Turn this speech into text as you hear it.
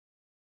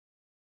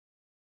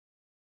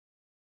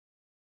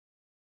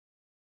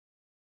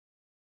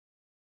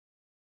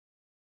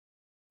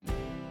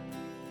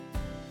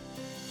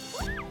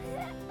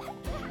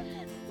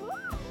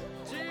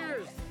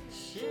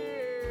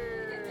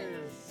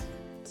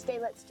Today,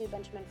 let's do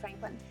Benjamin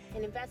Franklin.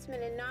 An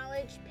investment in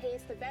knowledge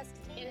pays the best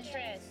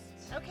interest.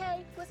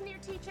 Okay, listen to your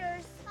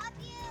teachers. Love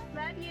you.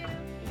 Love you.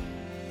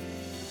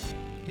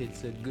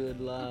 It's a good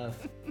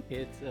life.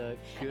 It's a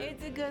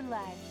good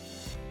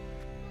life.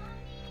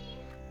 Mommy.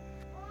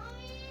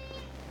 Mommy.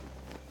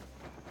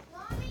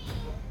 Mommy.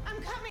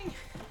 I'm coming.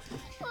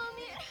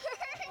 Mommy, it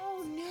hurts.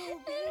 Oh, no,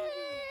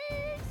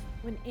 baby.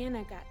 When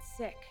Anna got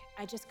sick,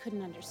 I just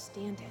couldn't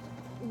understand it.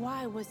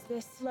 Why was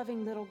this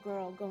loving little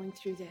girl going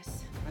through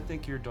this? I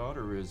think your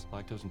daughter is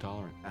lactose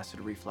intolerant. Acid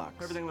reflux.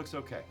 Everything looks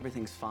okay.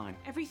 Everything's fine.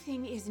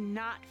 Everything is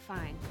not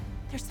fine.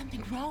 There's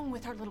something wrong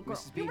with our little girl.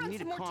 Mrs. B, you need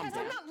to calm I'm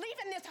down. not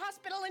leaving this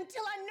hospital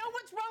until I know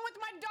what's wrong with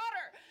my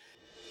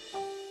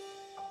daughter.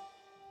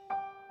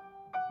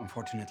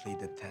 Unfortunately,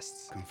 the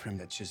tests confirm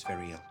that she's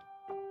very ill.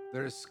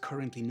 There is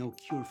currently no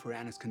cure for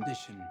Anna's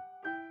condition.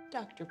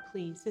 Doctor,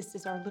 please, this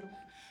is our little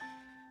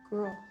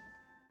girl.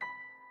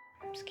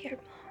 I'm scared,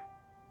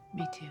 Mom.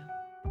 Me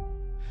too.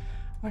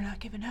 We're not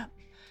giving up.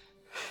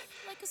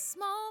 Like a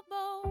small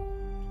boat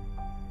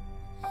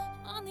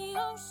on the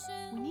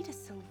ocean. We need a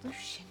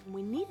solution.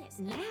 We need it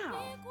now.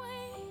 Big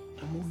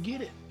wave And we'll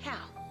get it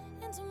How?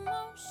 into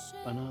motion.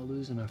 by not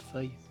losing our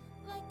faith.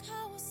 Like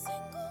how a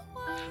single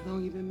How word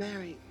long you been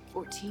married?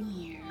 14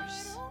 years.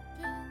 might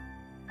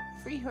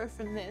open. Free her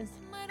from this.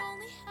 Might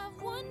only have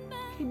one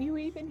man. Can you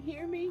even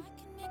hear me?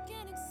 I can make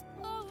an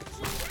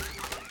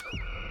explosion.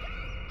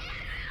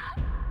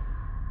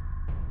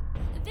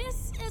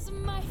 This is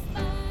my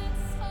fight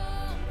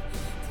song.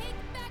 Take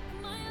back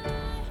my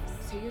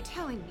life. So you're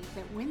telling me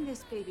that when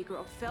this baby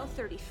girl fell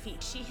 30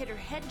 feet, she hit her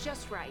head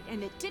just right,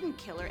 and it didn't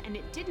kill her, and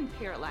it didn't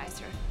paralyze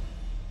her.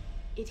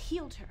 It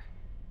healed her.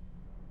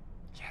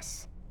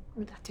 Yes.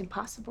 Well, that's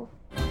impossible.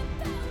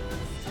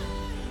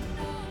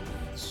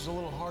 This is a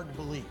little hard to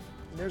believe.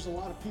 There's a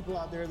lot of people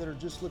out there that are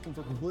just looking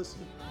for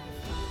publicity.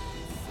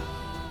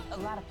 A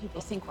lot of people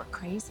think we're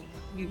crazy.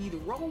 You either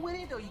roll with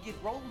it or you get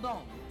rolled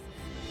on.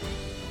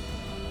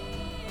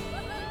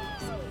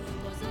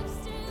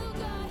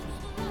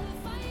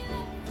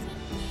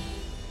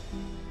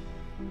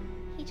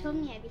 He told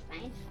me I'd be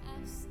fine.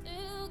 I've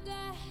still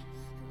got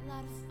a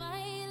lot of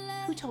fight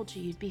left. Who told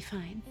you you'd be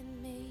fine? And